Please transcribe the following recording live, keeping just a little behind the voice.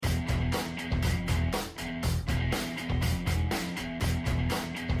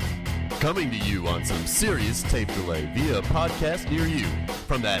Coming to you on some serious tape delay via a podcast near you.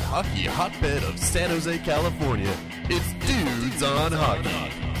 From that hockey hotbed of San Jose, California, it's Dudes on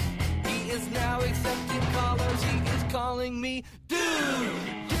Hockey. He is now accepting callers, he is calling me dude.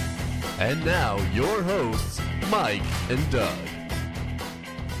 And now, your hosts, Mike and Doug.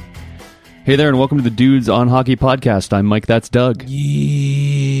 Hey there, and welcome to the Dudes on Hockey podcast. I'm Mike, that's Doug.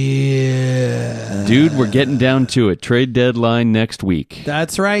 Yeah. Dude, we're getting down to it. Trade deadline next week.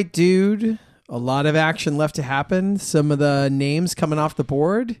 That's right, dude. A lot of action left to happen. Some of the names coming off the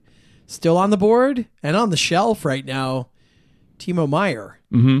board, still on the board, and on the shelf right now. Timo Meier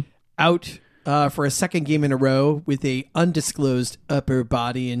out for a second game in a row with a undisclosed upper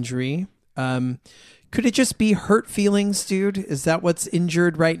body injury. Could it just be hurt feelings, dude? Is that what's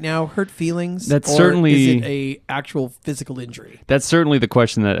injured right now? Hurt feelings? That's or certainly... is it a actual physical injury? That's certainly the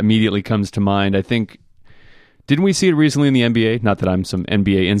question that immediately comes to mind. I think, didn't we see it recently in the NBA? Not that I'm some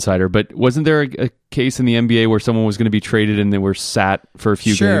NBA insider, but wasn't there a case in the NBA where someone was going to be traded and they were sat for a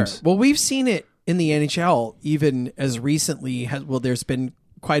few games? Well, we've seen it in the NHL even as recently. There's been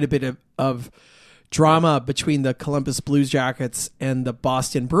quite a bit of drama between the Columbus Blue Jackets and the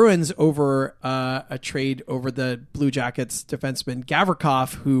Boston Bruins over a trade over the Blue Jackets defenseman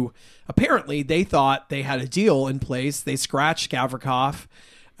Gavrikov, who apparently they thought they had a deal in place. They scratched Gavrikov,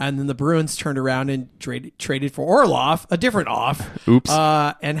 and then the Bruins turned around and traded for Orlov, a different off. Oops.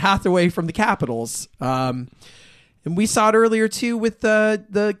 And Hathaway from the Capitals. And we saw it earlier too with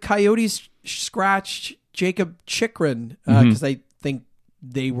the Coyotes scratched Jacob Chikrin because I think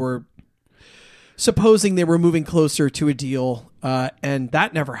they were supposing they were moving closer to a deal, and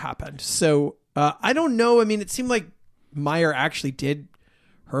that never happened. So I don't know. I mean, it seemed like Meier actually did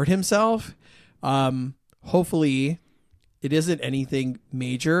hurt himself. Hopefully it isn't anything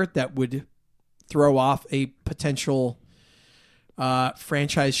major that would throw off a potential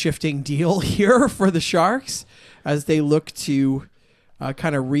franchise shifting deal here for the Sharks as they look to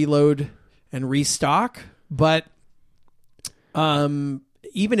kind of reload and restock. But even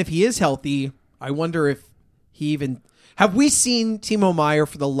if he is healthy, I wonder if have we seen Timo Meier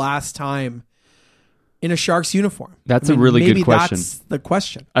for the last time in a Sharks uniform? That's a really good question. That's the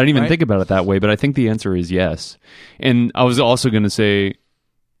question. I didn't even think about it that way, but I think the answer is yes. And I was also going to say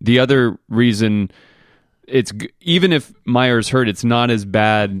the other reason even if Meier's hurt, it's not as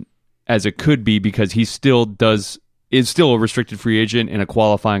bad as it could be because he is still a restricted free agent and a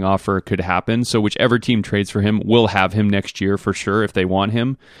qualifying offer could happen. So whichever team trades for him will have him next year for sure if they want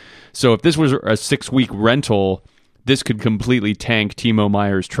him. So if this was a 6-week rental, this could completely tank Timo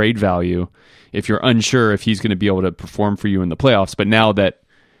Meier's trade value if you're unsure if he's going to be able to perform for you in the playoffs. But now that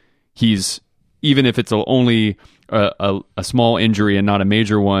even if it's only a small injury and not a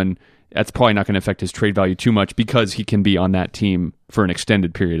major one, that's probably not going to affect his trade value too much because he can be on that team for an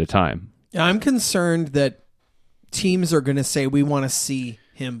extended period of time. I'm concerned that teams are going to say, we want to see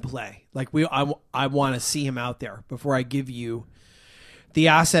him play. Like I want to see him out there before I give you the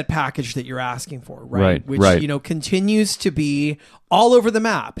asset package that you're asking for, right? Which, continues to be all over the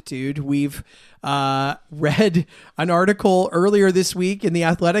map, dude. We've read an article earlier this week in The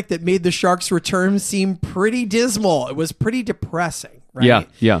Athletic that made the Sharks' return seem pretty dismal. It was pretty depressing, right?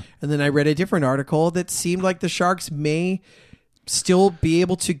 Yeah. And then I read a different article that seemed like the Sharks may still be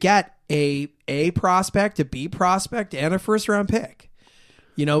able to get a prospect, a B prospect, and a first-round pick.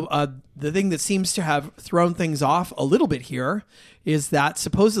 The thing that seems to have thrown things off a little bit here is that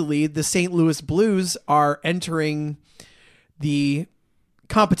supposedly the St. Louis Blues are entering the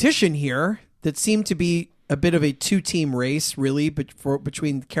competition here that seemed to be a bit of a two-team race, really,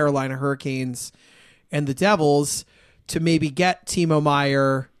 between the Carolina Hurricanes and the Devils to maybe get Timo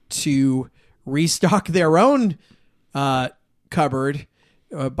Meier to restock their own cupboard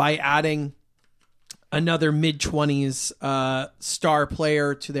by adding another mid-20s star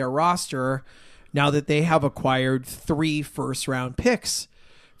player to their roster now that they have acquired 3 first-round picks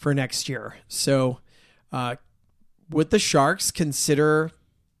for next year. So would the Sharks consider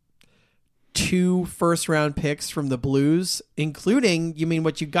 2 first-round picks from the Blues, including,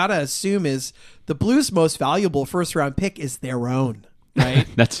 what you got to assume is the Blues' most valuable first-round pick is their own, right?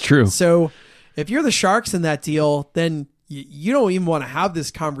 That's true. So if you're the Sharks in that deal, then you don't even want to have this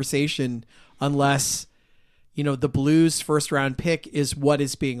conversation unless the Blues first round pick is what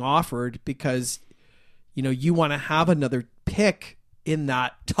is being offered because you want to have another pick in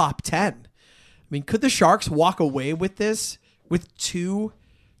that top 10. Could the Sharks walk away with this with 2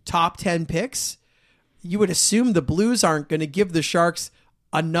 top 10 picks? You would assume the Blues aren't going to give the Sharks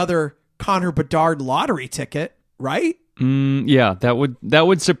another Connor Bedard lottery ticket, right? Yeah, that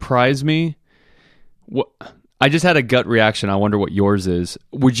would surprise me. I just had a gut reaction. I wonder what yours is.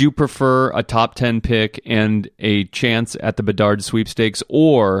 Would you prefer a top 10 pick and a chance at the Bedard sweepstakes,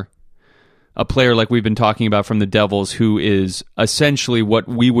 or a player like we've been talking about from the Devils who is essentially what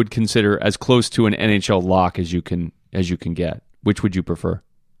we would consider as close to an NHL lock as you can get? Which would you prefer?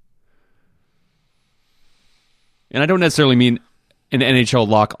 And I don't necessarily mean an NHL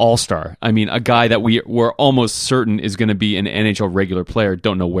lock all-star. I mean a guy that we're almost certain is going to be an NHL regular player.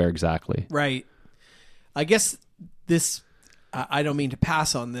 Don't know where exactly. Right. I guess this, I don't mean to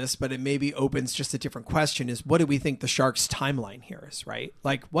pass on this, but it maybe opens just a different question, is what do we think the Sharks' timeline here is, right?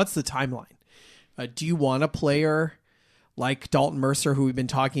 Like, what's the timeline? Do you want a player like Dalton Mercer, who we've been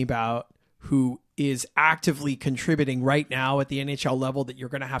talking about, who is actively contributing right now at the NHL level, that you're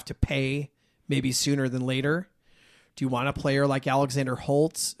going to have to pay maybe sooner than later? Do you want a player like Alexander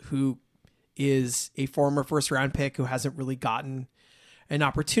Holtz, who is a former first-round pick who hasn't really gotten an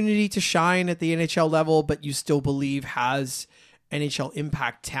opportunity to shine at the NHL level, but you still believe has NHL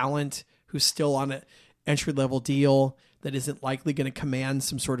impact talent, who's still on an entry-level deal that isn't likely going to command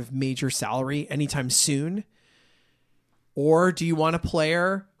some sort of major salary anytime soon? Or do you want a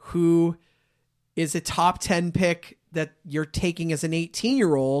player who is a top 10 pick that you're taking as an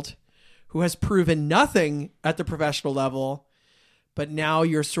 18-year-old who has proven nothing at the professional level, but now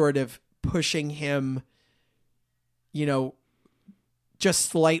you're sort of pushing him, just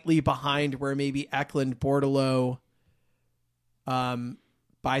slightly behind where maybe Eklund, Bordelot, Bystad,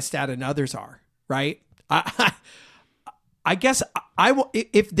 and others are, right? I guess I will,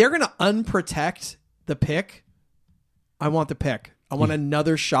 if they're going to unprotect the pick, I want the pick. I want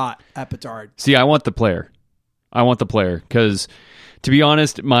another shot at Bedard. See, I want the player. Because, to be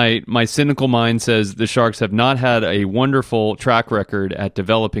honest, my cynical mind says the Sharks have not had a wonderful track record at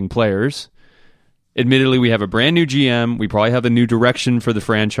developing players. Admittedly, we have a brand new GM. We probably have a new direction for the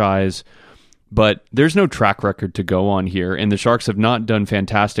franchise, but there's no track record to go on here, and the Sharks have not done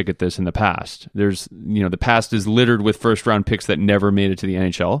fantastic at this in the past. The past is littered with first-round picks that never made it to the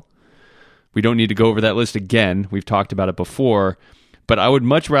NHL. We don't need to go over that list again. We've talked about it before, but I would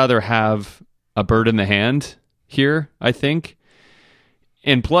much rather have a bird in the hand here, I think.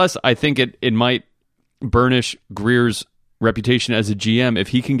 And plus, I think it might burnish Greer's reputation as a GM if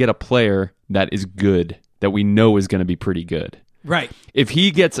he can get a player that is good, that we know is going to be pretty good. Right. If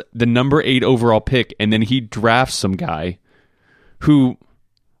he gets the number 8 overall pick and then he drafts some guy who,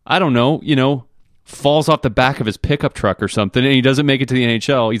 I don't know, falls off the back of his pickup truck or something and he doesn't make it to the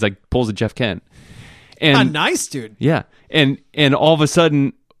NHL, he's like, pulls a Jeff Kent. And nice, dude. Yeah. And all of a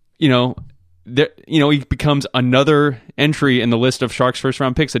sudden, he becomes another entry in the list of Sharks first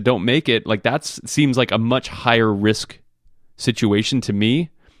round picks that don't make it. Like, that seems like a much higher risk situation to me.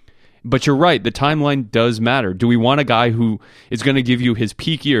 But you're right, the timeline does matter. Do we want a guy who is going to give you his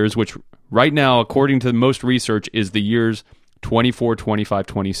peak years, which right now, according to most research, is the years 24, 25,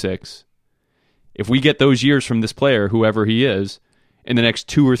 26? If we get those years from this player, whoever he is, in the next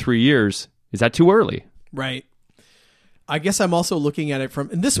 2 or 3 years, is that too early? Right. I guess I'm also looking at it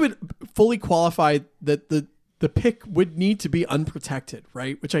and this would fully qualify that the pick would need to be unprotected,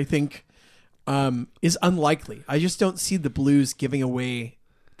 right? Which I think is unlikely. I just don't see the Blues giving away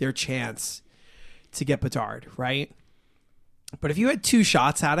their chance to get Bedard, right? But if you had 2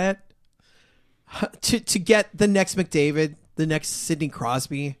 shots at it, to get the next McDavid, the next Sidney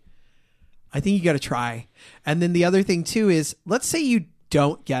Crosby, I think you got to try. And then the other thing too is, let's say you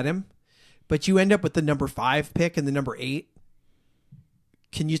don't get him, but you end up with the number 5 pick and the number 8.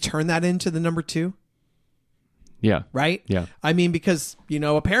 Can you turn that into the number 2? Yeah. Right? Yeah. I mean, because,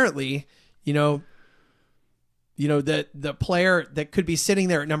 apparently, the player that could be sitting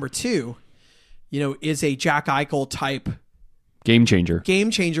there at number 2, is a Jack Eichel type game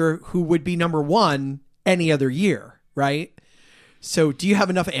changer who would be number 1 any other year, right? So do you have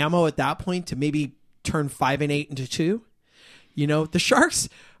enough ammo at that point to maybe turn 5 and 8 into 2? The Sharks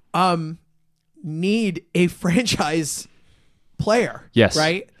need a franchise player. Yes.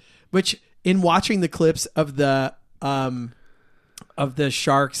 Right? Which, in watching the clips of the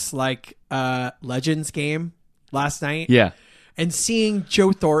Sharks Legends game last night, yeah, and seeing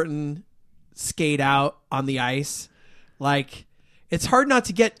Joe Thornton skate out on the ice, it's hard not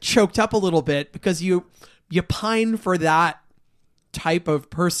to get choked up a little bit, because you pine for that type of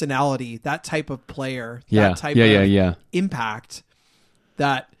personality, that type of player, that type of impact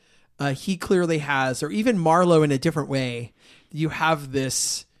that he clearly has, or even Marleau in a different way. You have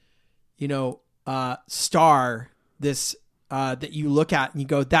this, star, this that you look at and you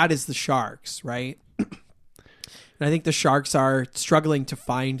go, that is the Sharks, right? And I think the Sharks are struggling to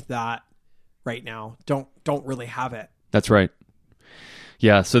find that right now. Don't really have it. That's right.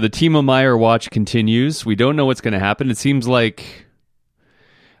 Yeah, so the Timo Meier watch continues. We don't know what's going to happen. It seems like...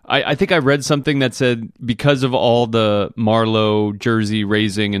 I think I read something that said because of all the Marlowe jersey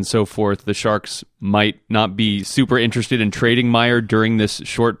raising and so forth, the Sharks might not be super interested in trading Meier during this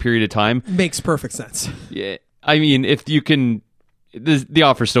short period of time. Makes perfect sense. Yeah, I mean, if you can... The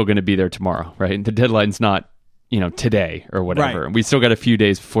offer's still going to be there tomorrow, right? The deadline's not, today or whatever. Right. We still got a few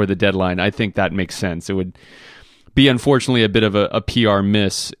days before the deadline. I think that makes sense. It would be unfortunately a bit of a PR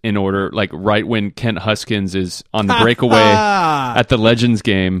miss in order, like right when Kent Huskins is on the breakaway at the Legends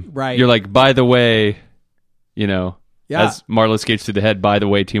game. Right. You're like, by the way, Yeah. as Marlowe skates through the head, by the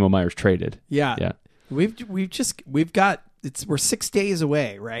way, Timo Meier's traded. Yeah. We're 6 days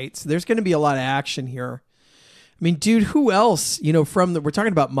away, right? So there's going to be a lot of action here. I mean, dude, who else, we're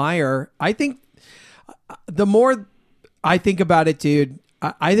talking about Meier. I think the more I think about it, dude,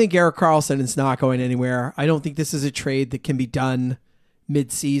 I think Erik Karlsson is not going anywhere. I don't think this is a trade that can be done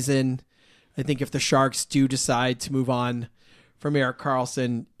mid-season. I think if the Sharks do decide to move on from Erik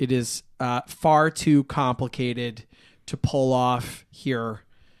Karlsson, it is far too complicated to pull off here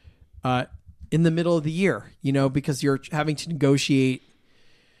in the middle of the year, because you're having to negotiate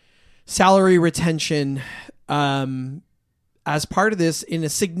salary retention as part of this in a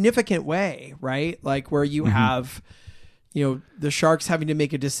significant way, right? Like where you have... the Sharks having to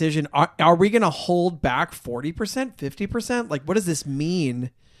make a decision. Are we going to hold back 40%, 50%? Like, what does this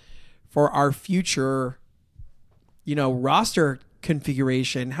mean for our future, roster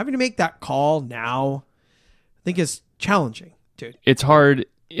configuration? Having to make that call now, I think is challenging, dude. It's hard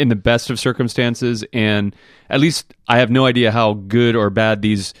in the best of circumstances, and at least I have no idea how good or bad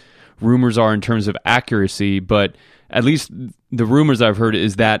these rumors are in terms of accuracy, but at least the rumors I've heard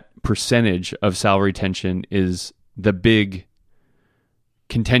is that percentage of salary tension is the big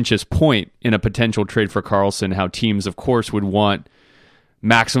contentious point in a potential trade for Karlsson, how teams, of course, would want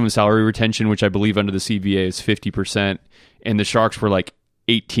maximum salary retention, which I believe under the CBA is 50%, and the Sharks were like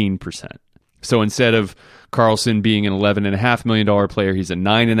 18%. So instead of Karlsson being an $11.5 million player, he's a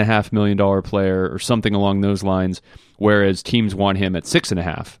 $9.5 million player or something along those lines, whereas teams want him at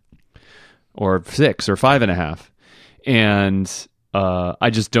 6.5 or 6 or 5.5. And I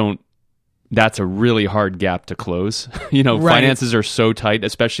just don't... That's a really hard gap to close. Right. Finances are so tight,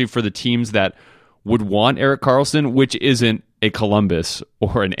 especially for the teams that would want Erik Karlsson, which isn't a Columbus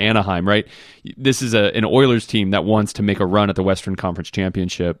or an Anaheim, right? This is an Oilers team that wants to make a run at the Western Conference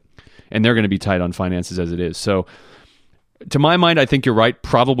Championship, and they're going to be tight on finances as it is. So, to my mind, I think you're right,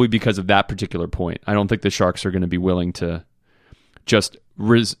 probably because of that particular point. I don't think the Sharks are going to be willing to just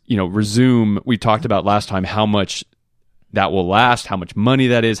resume. We talked about last time how much that will last, how much money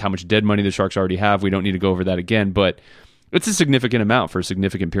that is, how much dead money the Sharks already have. We don't need to go over that again, but it's a significant amount for a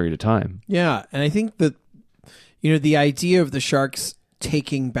significant period of time. Yeah, and I think that, the idea of the Sharks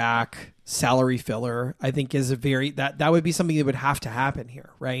taking back salary filler, I think is that would be something that would have to happen here,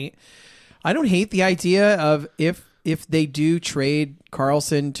 right? I don't hate the idea of if they do trade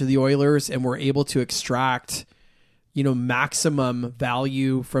Karlsson to the Oilers and we're able to extract, maximum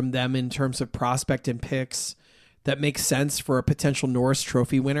value from them in terms of prospect and picks, that makes sense for a potential Norris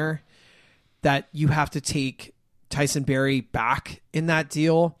Trophy winner, that you have to take Tyson Barrie back in that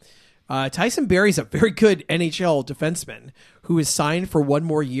deal. Tyson Barrie's a very good NHL defenseman who is signed for one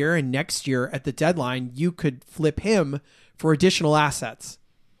more year, and next year at the deadline, you could flip him for additional assets.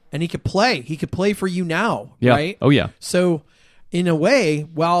 And he could play. He could play for you now, yeah. Right? Oh, yeah. So, in a way,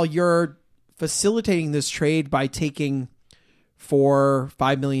 while you're facilitating this trade by taking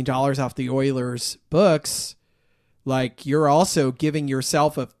 $4-5 million off the Oilers' books, like you're also giving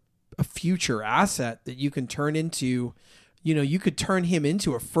yourself a future asset that you can turn into, you could turn him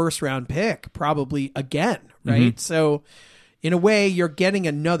into a first round pick probably again, right? Mm-hmm. So in a way you're getting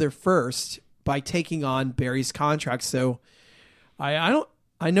another first by taking on Barrie's contract. So I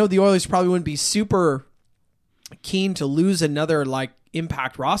know the Oilers probably wouldn't be super keen to lose another like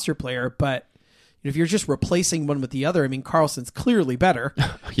impact roster player, but if you're just replacing one with the other, I mean, Karlsson's clearly better.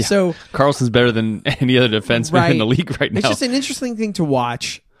 Yeah. So Karlsson's better than any other defenseman in the league right now. It's just an interesting thing to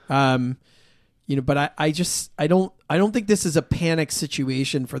watch. But I don't think this is a panic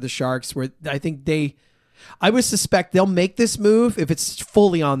situation for the Sharks where I would suspect they'll make this move if it's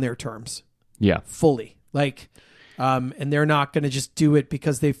fully on their terms. Yeah. Fully. And they're not going to just do it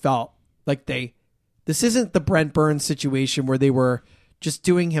because they felt like this isn't the Brent Burns situation where they were just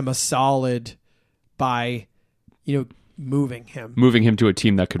doing him a solid by, moving him to a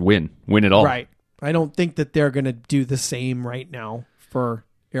team that could win it all. Right. I don't think that they're going to do the same right now for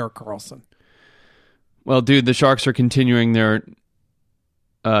Erik Karlsson. Well, dude, the Sharks are continuing their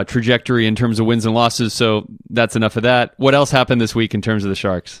trajectory in terms of wins and losses. So that's enough of that. What else happened this week in terms of the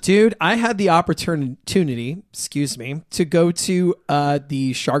Sharks? Dude, I had the opportunity, to go to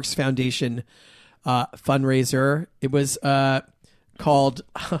the Sharks Foundation fundraiser. It was called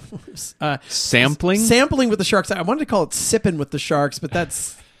Sampling with the Sharks. I wanted to call it Sipping with the Sharks, but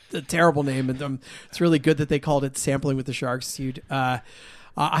that's a terrible name, and it's really good that they called it Sampling with the Sharks, dude.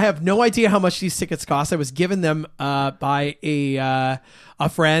 I have no idea how much these tickets cost. I was given them by a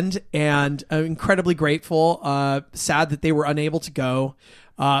friend, and I'm incredibly grateful. Sad that they were unable to go.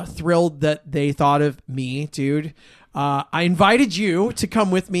 Thrilled that they thought of me, dude. I invited you to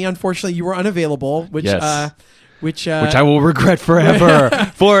come with me. Unfortunately, you were unavailable, which I will regret forever.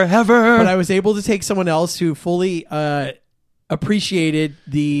 Forever. But I was able to take someone else who fully appreciated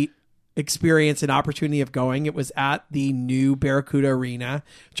the experience and opportunity of going. It was at the new Barracuda Arena,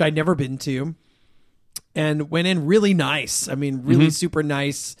 which I'd never been to, and went in really nice. I mean, really super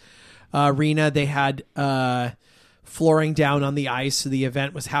nice arena. They had flooring down on the ice, so the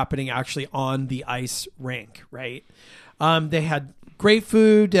event was happening actually on the ice rink, right? They had great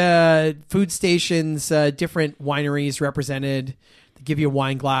food, food stations, different wineries represented. They give you a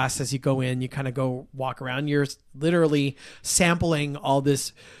wine glass as you go in. You kind of go walk around. You're literally sampling all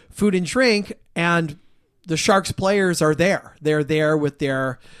this food and drink, and the Sharks players are there. They're there with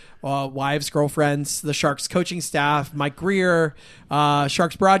their wives, girlfriends, the Sharks coaching staff, Mike Greer,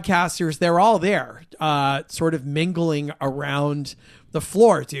 Sharks broadcasters. They're all there, sort of mingling around the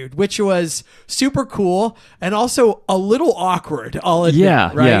floor, dude, which was super cool and also a little awkward, I'll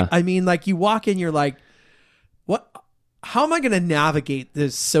admit, right? Yeah. I mean, like, you walk in, you're like, what? How am I going to navigate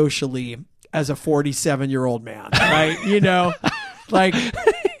this socially as a 47-year-old man, right? You know, like...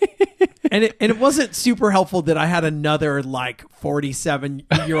 And it wasn't super helpful that I had another like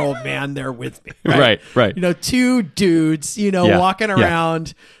 47-year-old man there with me. Right. You know, two dudes, walking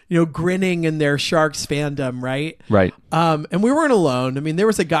around, grinning in their Sharks fandom, right? Right. And we weren't alone. I mean, there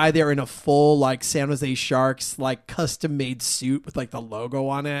was a guy there in a full like San Jose Sharks like custom made suit with like the logo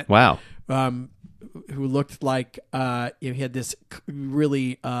on it. Wow. Who looked like he had this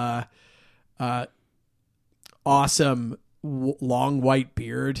really awesome long white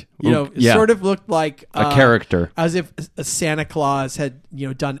beard, it sort of looked like a character, as if Santa Claus had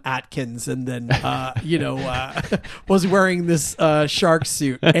done Atkins and then was wearing this shark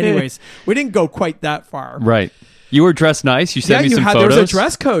suit. Anyways, we didn't go quite that far. Right. You were dressed nice. You sent me some photos. There was a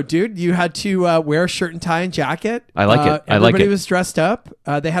dress code, dude. You had to wear a shirt and tie and jacket. I like it. Everybody was dressed up.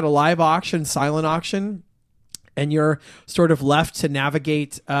 They had a live auction, silent auction. And you're sort of left to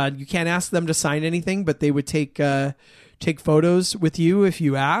navigate. You can't ask them to sign anything, but they would take photos with you if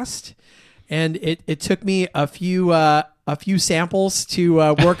you asked. And it took me a few samples to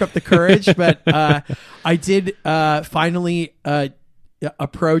work up the courage, but I did finally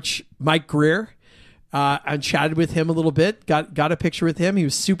approach Mike Greer and chatted with him a little bit. Got a picture with him. He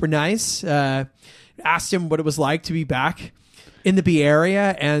was super nice. Asked him what it was like to be back in the Bay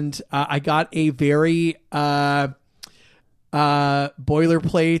Area, and I got a very boilerplate,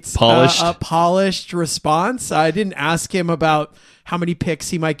 polished response. I didn't ask him about how many picks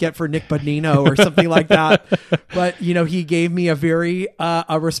he might get for Nick Bonino or something like that, but he gave me a very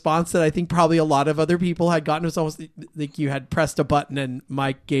a response that I think probably a lot of other people had gotten. It was almost like you had pressed a button and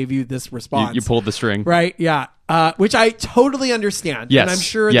Mike gave you this response. You pulled the string, right? Yeah, which I totally understand. Yes, and I'm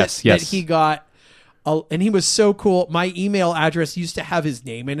sure that he got. And he was so cool. My email address used to have his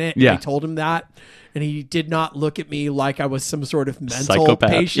name in it. Yeah. I told him that. And he did not look at me like I was some sort of mental psychopath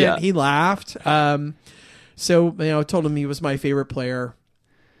patient. Yeah. He laughed. So, I told him he was my favorite player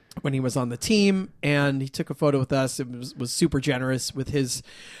when he was on the team. And he took a photo with us. It was super generous with his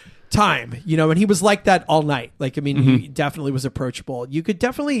time, and he was like that all night. Like, I mean, he definitely was approachable. You could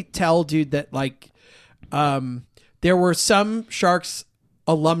definitely tell, dude, that like there were some Sharks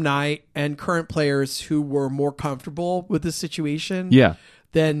alumni and current players who were more comfortable with the situation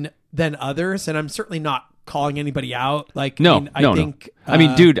than others, and I'm certainly not calling anybody out. Like, I think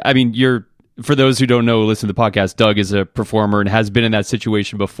dude, you're, for those who don't know, listen to the podcast, Doug is a performer and has been in that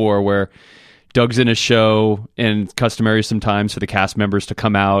situation before where Doug's in a show and customary sometimes for the cast members to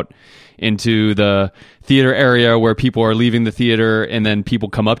come out into the theater area where people are leaving the theater, and then people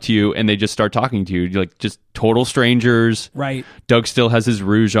come up to you and they just start talking to you. You're like just total strangers. Right. Doug still has his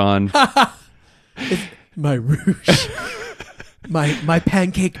rouge on. My rouge. my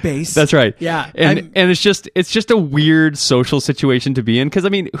pancake base. That's right. Yeah. And it's just a weird social situation to be in, because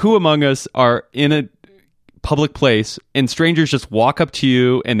who among us are in a public place and strangers just walk up to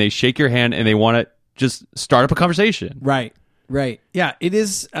you and they shake your hand and they want to just start up a conversation. Right. Yeah, it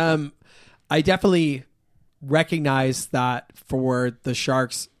is. I definitely recognize that for the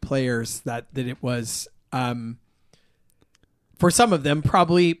Sharks players that it was, for some of them,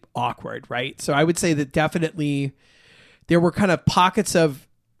 probably awkward, right? So I would say that definitely there were kind of pockets of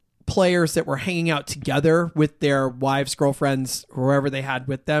players that were hanging out together with their wives, girlfriends, whoever they had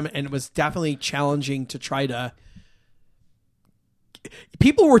with them. And it was definitely challenging to try to...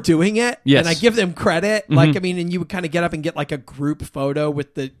 People were doing it, Yes. and I give them credit. Like, I mean, and you would kind of get up and get like a group photo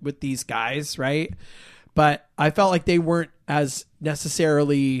with these guys, right? But I felt like they weren't as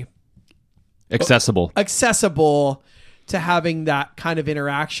necessarily accessible to having that kind of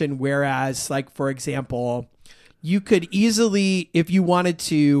interaction. Whereas, like, for example, you could easily, if you wanted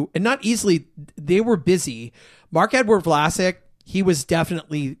to, and not easily, they were busy. Marc-Edouard Vlasic, he was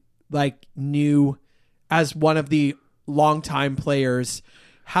definitely like new as one of the longtime players.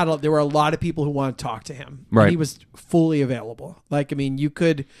 There were a lot of people who wanted to talk to him. Right. And he was fully available. Like, I mean, you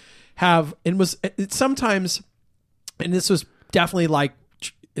could have, sometimes, and this was definitely like,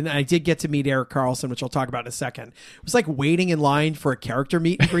 and I did get to meet Erik Karlsson, which I'll talk about in a second. It was like waiting in line for a character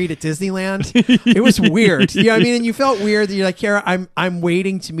meet and greet at Disneyland. It was weird. You know what I mean? And you felt weird that you're like, Kara, I'm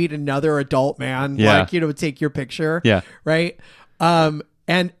waiting to meet another adult man, Yeah. like, you know, take your picture. Yeah. Right. And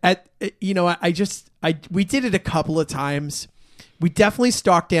we did it a couple of times. We definitely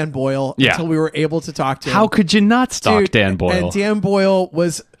stalked Dan Boyle until we were able to talk to him. How could you not stalk Dude, Dan Boyle? And Dan Boyle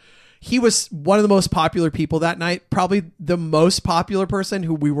was one of the most popular people that night. Probably the most popular person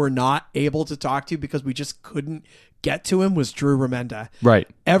who we were not able to talk to because we just couldn't get to him was Drew Remenda. Right.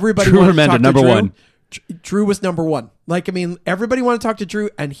 Everybody Drew wanted to Remenda, talk to number Drew. one. Drew was number one. Like, I mean, everybody wanted to talk to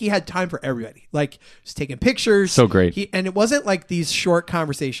Drew, and he had time for everybody. Like, he was taking pictures. So great. And it wasn't like these short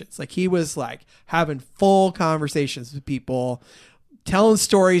conversations. Like, he was like having full conversations with people, telling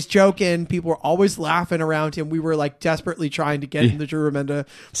stories, joking. People were always laughing around him. We were like desperately trying to get in the Drew Remenda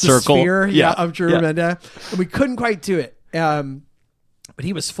Circle. sphere, Yeah. of Drew Yeah. Remenda, and we couldn't quite do it. But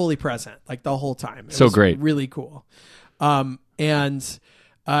he was fully present, like, the whole time. It So was great. really cool. But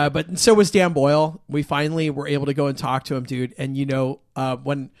so was Dan Boyle. We finally were able to go and talk to him, dude. And you know,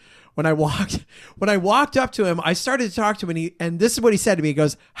 when I walked up to him, I started to talk to him, and this is what he said to me. He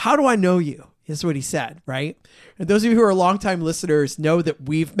goes, "How do I know you?" This is what he said, right? And those of you who are longtime listeners know that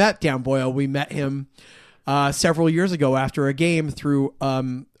we've met Dan Boyle. We met him several years ago after a game through a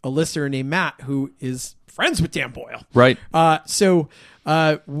listener named Matt, who is friends with Dan Boyle. Right. I told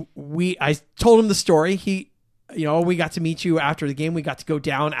him the story. We got to meet you after the game. We got to go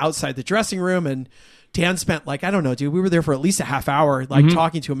down outside the dressing room, and Dan spent, like, I don't know, dude, we were there for at least a half hour, like,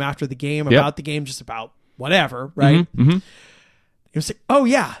 talking to him after the game about the game, just about whatever. Right. Mm-hmm. He was like, oh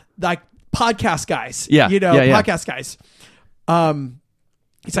yeah, like podcast guys. Yeah. Podcast guys.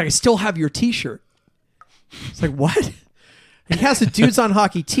 He's like, I still have your t-shirt. It's like, what? And he has a Dudes on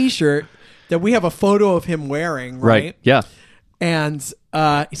Hockey t-shirt that we have a photo of him wearing. Right. Yeah. And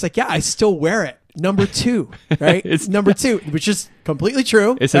he's like, yeah, I still wear it. Number 2, right? It's number 2, which is completely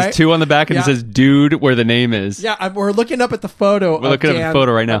true. It says right? 2 on the back, and it says "dude" where the name is. Yeah, we're looking up at the photo. We're looking at the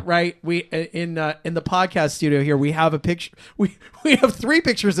photo right now. Right, we in the podcast studio here, we have a picture. We have 3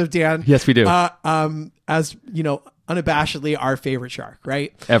 pictures of Dan. Yes, we do. As you know, unabashedly our favorite Shark,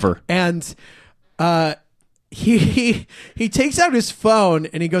 right? Ever. And he takes out his phone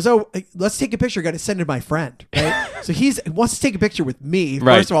and he goes, "Oh, let's take a picture. Got to send it to my friend." Right. So he wants to take a picture with me.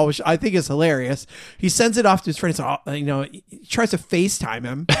 Right. First of all, which I think is hilarious. He sends it off to his friend. So, he tries to FaceTime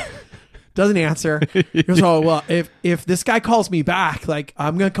him. Doesn't answer. He goes, "Oh, well, if this guy calls me back, like,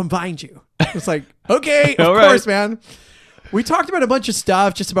 I'm gonna come find you." It's like, okay, of course, man. We talked about a bunch of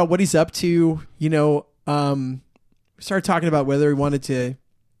stuff, just about what he's up to. We started talking about whether he wanted to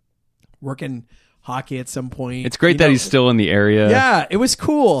work in hockey at some point. It's great that he's still in the area. Yeah, it was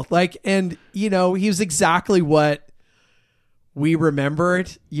cool. Like, and he was exactly what we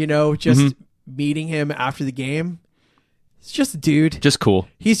remembered, just meeting him after the game. It's just a dude. Just cool.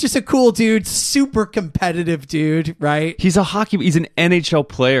 He's just a cool dude, super competitive dude, right? He's an NHL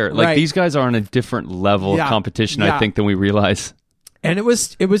player. Like, Right. these guys are on a different level of competition, I think, than we realize. And it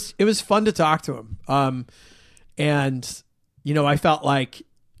was fun to talk to him. And I felt like,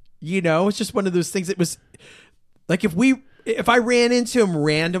 it's just one of those things. It was like if I ran into him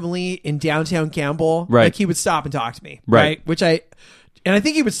randomly in downtown Campbell, Right. like, he would stop and talk to me. Right. And I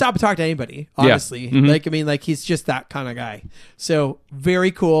think he would stop and talk to anybody, honestly. Yeah. Mm-hmm. Like, I mean, like, he's just that kind of guy. So very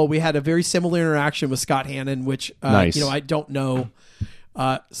cool. We had a very similar interaction with Scott Hannon, which, Nice. I don't know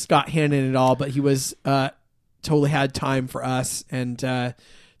Scott Hannon at all, but he was totally had time for us and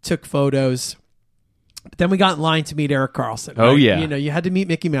took photos. But then we got in line to meet Erik Karlsson. Oh, right? yeah. You had to meet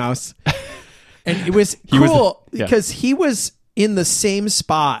Mickey Mouse. And it was He was cool yeah. because he was in the same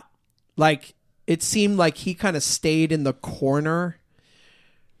spot, like, it seemed like he kind of stayed in the corner,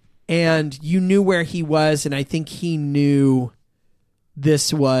 and you knew where he was, and I think he knew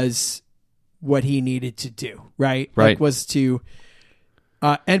this was what he needed to do, right? Right. Like, was to,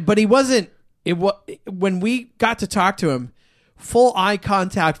 but he wasn't. When we got to talk to him, full eye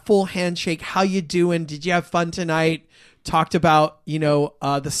contact, full handshake. How you doing? Did you have fun tonight? Talked about,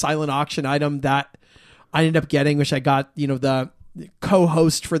 the silent auction item that I ended up getting, which I got, the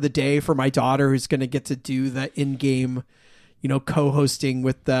co-host for the day for my daughter, who's going to get to do the in-game, co-hosting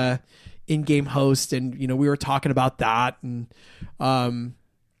with the in-game host. And, we were talking about that. And,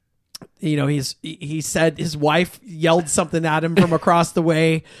 he said his wife yelled something at him from across the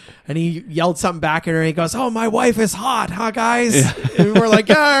way, and he yelled something back at her, and he goes, "Oh, my wife is hot, huh, guys?" Yeah. And we're like,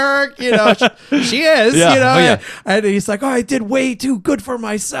 "Yeah, Eric, she is, yeah. Oh, yeah. And he's like, "Oh, I did way too good for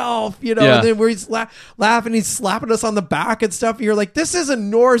myself, Yeah. And then he's laughing, he's slapping us on the back and stuff. And you're like, this is a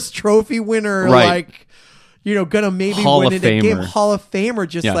Norris Trophy winner, right. Gonna maybe Hall win of in a game, Famer. Hall of Famer,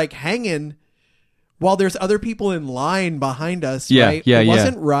 just Yeah. like hanging while there's other people in line behind us, Yeah, right? yeah, It yeah.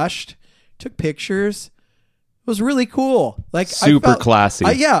 wasn't rushed. Took pictures. It was really cool. Like, Super classy.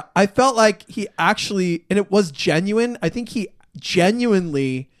 I felt like he actually, and it was genuine. I think he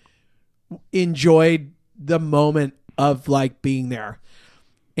genuinely enjoyed the moment of like being there.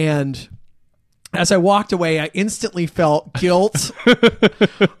 And as I walked away, I instantly felt guilt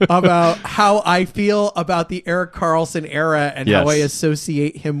about how I feel about the Erik Karlsson era and how I Yes.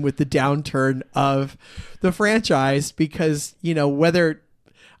 associate him with the downturn of the franchise, because, whether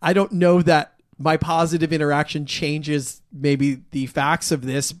I don't know that my positive interaction changes maybe the facts of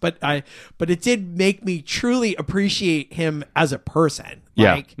this, but it did make me truly appreciate him as a person.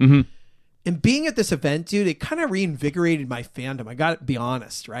 Yeah. Like, Mhm. and being at this event, dude, it kind of reinvigorated my fandom. I got to be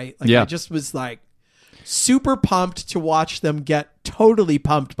honest, right? Like, Yeah. I just was like super pumped to watch them get totally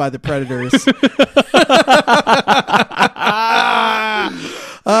pumped by the Predators.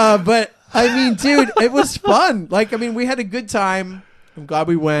 But I mean, dude, it was fun. Like, I mean, we had a good time. I'm glad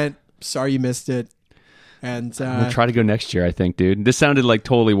we went. Sorry you missed it. And We'll try to go next year, I think, dude. This sounded like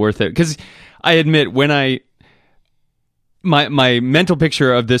totally worth it. Because I admit, when my mental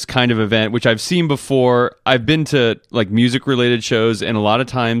picture of this kind of event, which I've seen before, I've been to like music related shows, and a lot of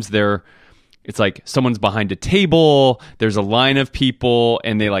times it's like someone's behind a table, there's a line of people,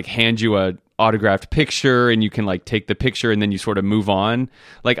 and they like hand you a autographed picture, and you can like take the picture and then you sort of move on.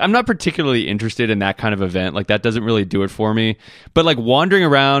 Like, I'm not particularly interested in that kind of event. Like, that doesn't really do it for me. But like wandering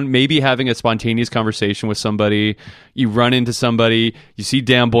around, maybe having a spontaneous conversation with somebody, you run into somebody, you see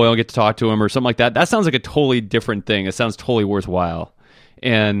Dan Boyle, get to talk to him or something like that. That sounds like a totally different thing. It sounds totally worthwhile.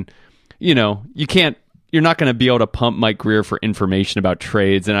 And you're not going to be able to pump Mike Greer for information about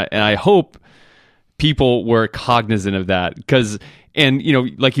trades. And I hope people were cognizant of that, because, and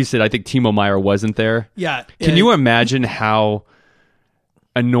like you said, I think Timo Meier wasn't there. yeah. Can you imagine how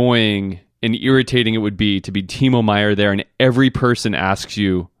annoying and irritating it would be to be Timo Meier there, and every person asks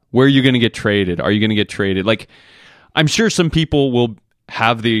you, where are you going to get traded? Are you going to get traded? Like, I'm sure some people will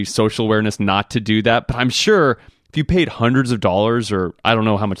have the social awareness not to do that, but I'm sure if you paid hundreds of dollars, or I don't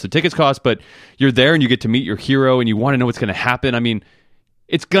know how much the tickets cost, but you're there and you get to meet your hero and you want to know what's going to happen. I mean,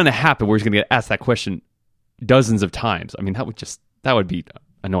 it's going to happen where he's going to get asked that question dozens of times. I mean, that would be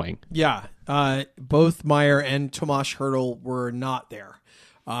annoying. Yeah. Both Meyer and Tomas Hertl were not there.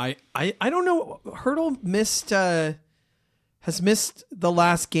 I don't know. Hertl has missed the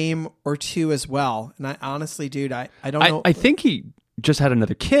last game or two as well. And I honestly, dude, I don't know. I think he just had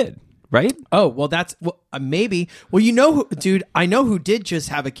another kid, right? Oh, well, maybe. Well, dude, I know who did just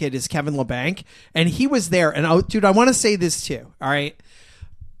have a kid is Kevin LeBanc, and he was there. And dude, I want to say this too. All right.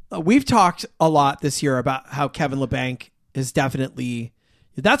 We've talked a lot this year about how Kevin LeBanc is definitely,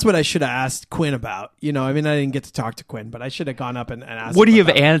 that's what I should have asked Quinn about. I mean, I didn't get to talk to Quinn, but I should have gone up and asked Would him he have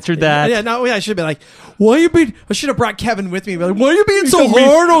about it. answered that? Yeah, no, I should have been like, I should have brought Kevin with me. Like, why are you being so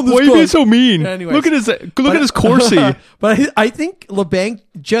hard on this Why are you guy? being so mean? Anyways. Look at his Corsi. But I think LeBanc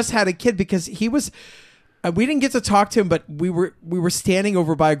just had a kid because he was. We didn't get to talk to him, but we were standing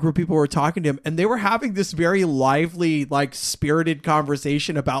over by a group of people who were talking to him, and they were having this very lively, like, spirited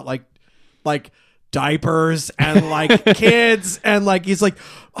conversation about like diapers and like kids, and like he's like,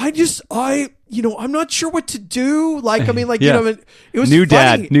 I'm not sure what to do. Like, I mean, like, Yeah. it was New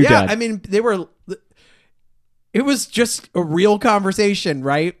funny. dad. I mean, it was just a real conversation,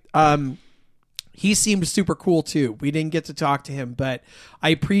 right? He seemed super cool too. We didn't get to talk to him, but I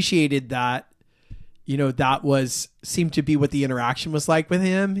appreciated that. That seemed to be what the interaction was like with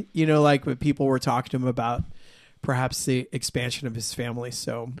him. Like when people were talking to him about perhaps the expansion of his family.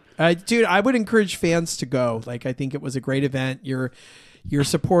 So, dude, I would encourage fans to go. Like, I think it was a great event. You're You're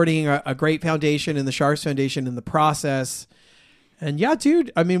supporting a great foundation in the Sharks Foundation in the process. And yeah,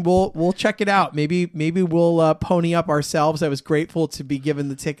 dude, I mean, we'll check it out. Maybe we'll pony up ourselves. I was grateful to be given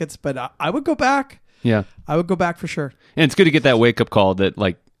the tickets, but I would go back. Yeah. I would go back for sure. And it's good to get that wake up call that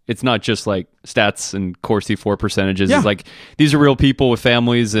like it's not just like stats and Corsi for percentages. Yeah. It's like these are real people with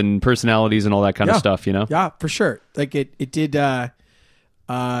families and personalities and all that kind of stuff, you know? Yeah, for sure. Like it did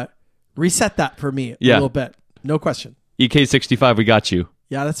reset that for me a Yeah. little bit. No question. EK65, we got you.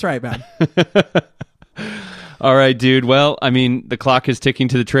 Yeah, that's right, man. All right, dude. Well, I mean, the clock is ticking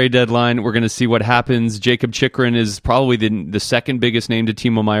to the trade deadline. We're going to see what happens. Jacob Chychrun is probably the second biggest name to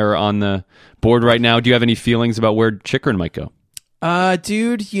Timo Meier on the board right now. Do you have any feelings about where Chychrun might go?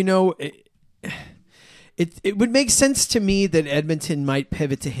 Dude, you know, it would make sense to me that Edmonton might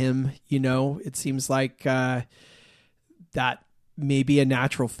pivot to him. You know, it seems like that may be a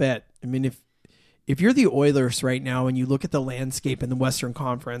natural fit. I mean, if you're the Oilers right now and you look at the landscape in the Western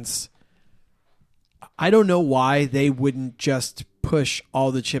Conference, I don't know why they wouldn't just push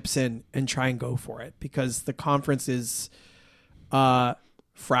all the chips in and try and go for it, because the conference is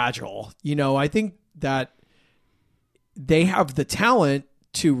fragile. You know, I think that they have the talent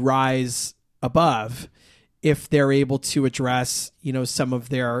to rise above if they're able to address, you know, some of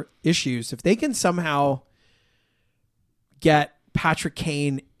their issues. If they can somehow get Patrick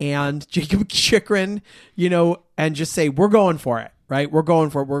Kane and Jacob Chychrun, you know, and just say, we're going for it, right? We're going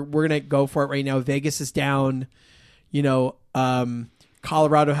for it. We're going to go for it right now. Vegas is down. You know,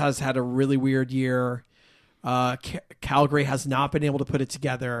 Colorado has had a really weird year. Calgary has not been able to put it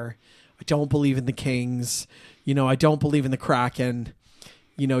together. I don't believe in the Kings. You know, I don't believe in the Kraken.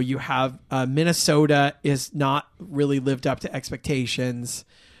 You know, you have Minnesota is not really lived up to expectations.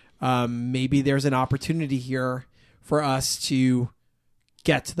 Maybe there's an opportunity here for us to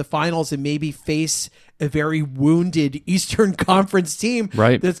get to the finals and maybe face a very wounded Eastern Conference team,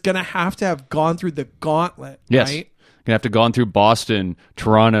 right, that's going to have gone through the gauntlet. Yes. Right? Going to have to gone through Boston,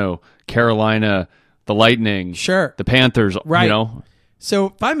 Toronto, Carolina, the Lightning, Sure. the Panthers, Right. you know. So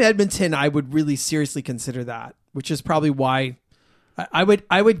if I'm Edmonton, I would really seriously consider that, which is probably why I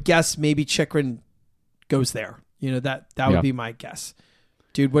would guess maybe Chychrun goes there. You know, that would be my guess.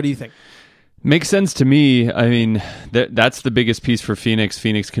 Dude, what do you think? Makes sense to me. I mean, that's the biggest piece for Phoenix.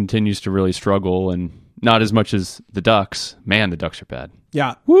 Phoenix continues to really struggle, and not as much as the Ducks. Man, the Ducks are bad.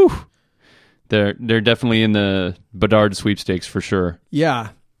 Yeah. Woo! They're definitely in the Bedard sweepstakes for sure. Yeah.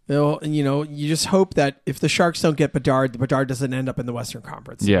 Well, you know, you just hope that if the Sharks don't get Bedard, the Bedard doesn't end up in the Western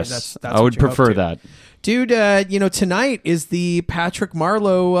Conference. Yes, that's I would prefer that. Dude, you know, tonight is the Patrick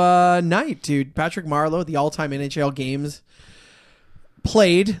Marleau night, dude. Patrick Marleau, the all-time NHL games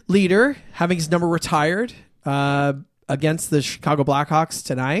played leader, having his number retired against the Chicago Blackhawks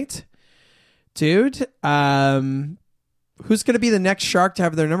tonight. Dude, who's going to be the next Shark to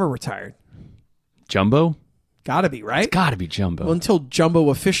have their number retired? Jumbo? Gotta be, right? It's gotta be Jumbo. Well, until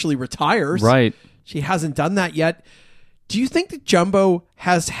Jumbo officially retires. Right. She hasn't done that yet. Do you think that Jumbo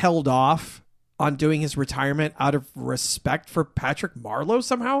has held off on doing his retirement out of respect for Patrick Marleau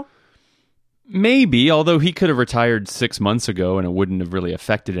somehow? Maybe, although he could have retired 6 months ago and it wouldn't have really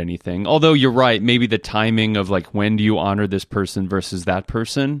affected anything. Although you're right, maybe the timing of like when do you honor this person versus that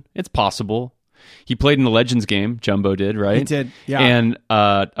person, it's possible. He played in the Legends game, Jumbo did, right? He did, yeah. And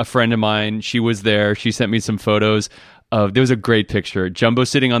a friend of mine, she was there. She sent me some photos of, there was a great picture. Jumbo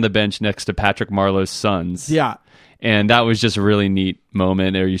sitting on the bench next to Patrick Marleau's sons. Yeah. And that was just a really neat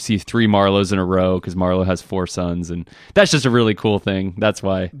moment. Or you see 3 Marleaus in a row because Marleau has 4 sons. And that's just a really cool thing. That's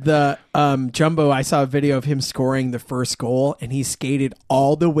why. The Jumbo, I saw a video of him scoring the first goal, and he skated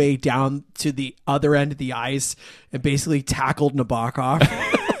all the way down to the other end of the ice and basically tackled Nabokov.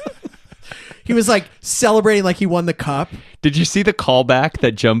 He was like celebrating like he won the cup. Did you see the callback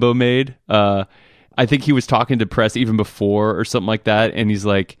that Jumbo made? I think he was talking to press even before or something like that. And he's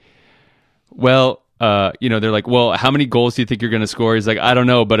like, well, you know, they're like, well, how many goals do you think you're going to score? He's like, I don't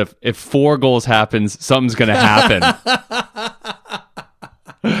know, but if 4 goals happens, something's going to happen.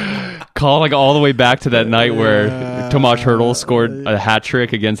 Calling all the way back to that night where Tomas Hertl scored a hat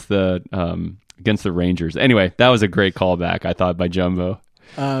trick against the Rangers. Anyway, that was a great callback, I thought, by Jumbo.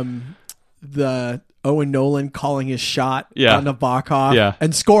 The Owen Nolan calling his shot Yeah. on Nabokov Yeah.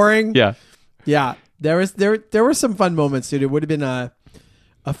 and scoring. Yeah. Yeah. There were some fun moments, dude. It would have been a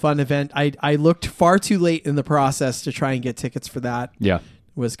fun event. I looked far too late in the process to try and get tickets for that. Yeah. It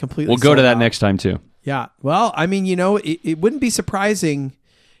was completely We'll go to sold that out. next time too. Yeah. Well, I mean, you know, it wouldn't be surprising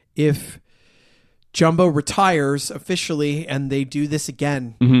if Jumbo retires officially and they do this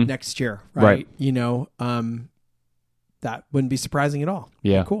again next year. Right. You know, that wouldn't be surprising at all.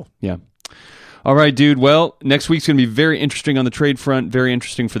 Yeah. Cool. Yeah. All right, dude. Well, next week's going to be very interesting on the trade front. Very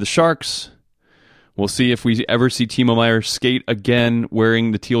interesting for the Sharks. We'll see if we ever see Timo Meier skate again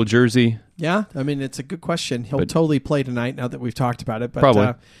wearing the teal jersey. Yeah, I mean, it's a good question. He'll totally play tonight now that we've talked about it. But,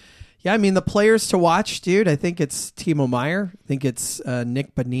 probably. Yeah, I mean, the players to watch, dude, I think it's Timo Meier. I think it's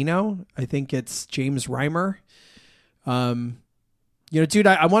Nick Bonino. I think it's James Reimer. Dude,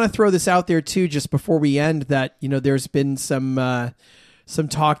 I want to throw this out there, too, just before we end, that, there's been some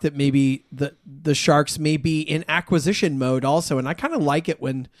talk that maybe the Sharks may be in acquisition mode also. And I kind of like it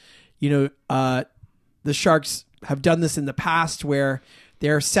when, the Sharks have done this in the past where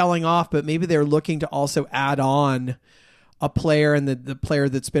they're selling off, but maybe they're looking to also add on a player, and the player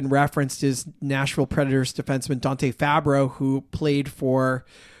that's been referenced is Nashville Predators defenseman Dante Fabro, who played for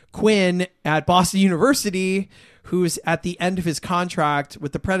Quinn at Boston University, who's at the end of his contract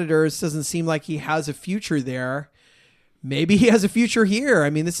with the Predators. Doesn't seem like he has a future there. Maybe he has a future here. I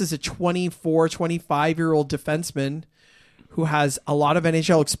mean, this is a 24, 25-year-old defenseman who has a lot of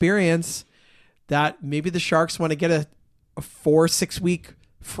NHL experience that maybe the Sharks want to get a 4-6 week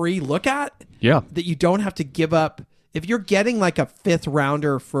free look at. Yeah. That you don't have to give up. If you're getting like a 5th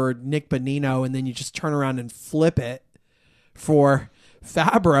rounder for Nick Bonino and then you just turn around and flip it for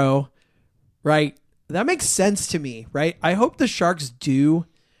Fabro, right? That makes sense to me, right? I hope the Sharks do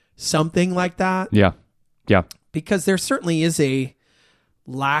something like that. Yeah. Yeah. Because there certainly is a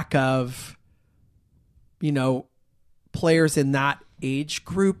lack of, players in that age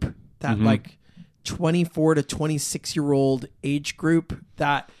group, that like 24 to 26-year-old age group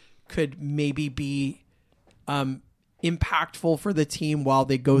that could maybe be impactful for the team while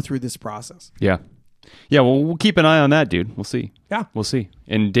they go through this process. Yeah. Yeah, well, we'll keep an eye on that, dude. We'll see. Yeah. We'll see.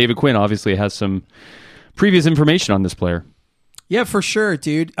 And David Quinn obviously has some previous information on this player. Yeah, for sure,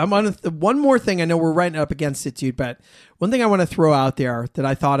 dude. I'm on one more thing. I know we're right up against it, dude, but one thing I want to throw out there that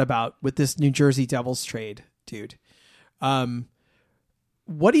I thought about with this New Jersey Devils trade, dude.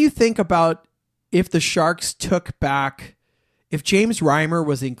 What do you think about if the Sharks took back, if James Reimer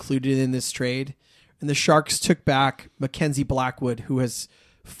was included in this trade and the Sharks took back Mackenzie Blackwood, who has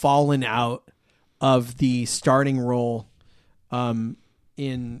fallen out of the starting role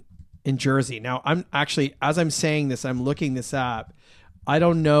in Jersey. Now, I'm actually, as I'm saying this, I'm looking this up. I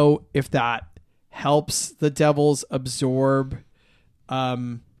don't know if that helps the Devils absorb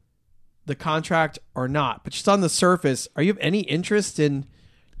the contract or not. But just on the surface, are you of any interest in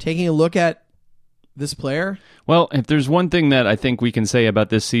taking a look at this player? Well, if there's one thing that I think we can say about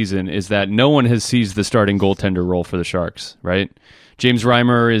this season is that no one has seized the starting goaltender role for the Sharks, right? James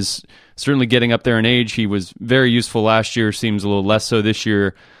Reimer is certainly getting up there in age. He was very useful last year, seems a little less so this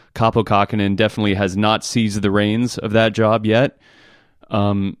year. Kaapo Kähkönen definitely has not seized the reins of that job yet.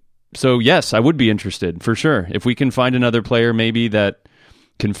 So yes, I would be interested for sure. If we can find another player maybe that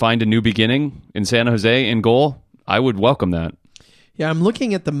can find a new beginning in San Jose in goal, I would welcome that. Yeah, I'm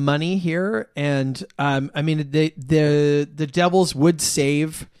looking at the money here, and I mean the Devils would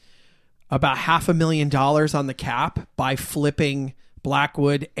save about $500,000 on the cap by flipping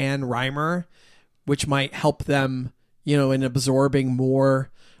Blackwood and Reimer, which might help them, in absorbing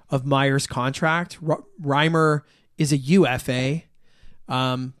more of Meier's contract. Reimer is a UFA.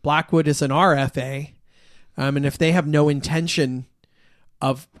 Blackwood is an RFA. And if they have no intention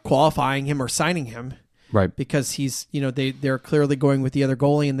of qualifying him or signing him, right, because he's, they're clearly going with the other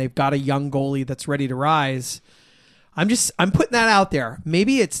goalie and they've got a young goalie that's ready to rise. I'm putting that out there.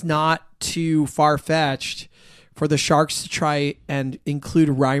 Maybe it's not too far-fetched for the Sharks to try and include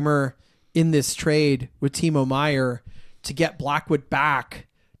Reimer in this trade with Timo Meier to get Blackwood back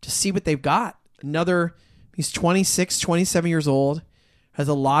to see what they've got. He's 26, 27 years old, has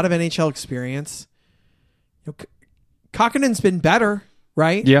a lot of NHL experience. Kähkönen's been better,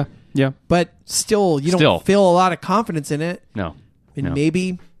 right? Yeah, yeah. But still, you don't feel a lot of confidence in it. No. And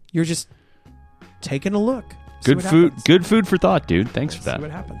maybe you're just taking a look. Good food for thought, dude. Thanks for that. See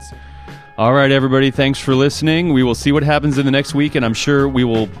what happens. All right, everybody. Thanks for listening. We will see what happens in the next week, and I'm sure we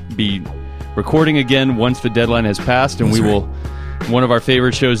will be recording again once the deadline has passed, and will. One of our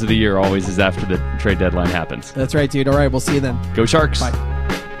favorite shows of the year always is after the trade deadline happens. That's right, dude. All right, we'll see you then. Go Sharks. Bye.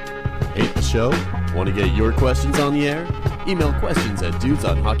 Hate the show? Want to get your questions on the air? Email questions at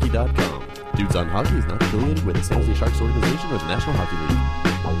dudesonhockey.com. Dudes on Hockey is not affiliated with the San Jose Sharks organization or the National Hockey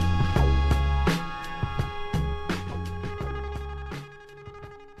League.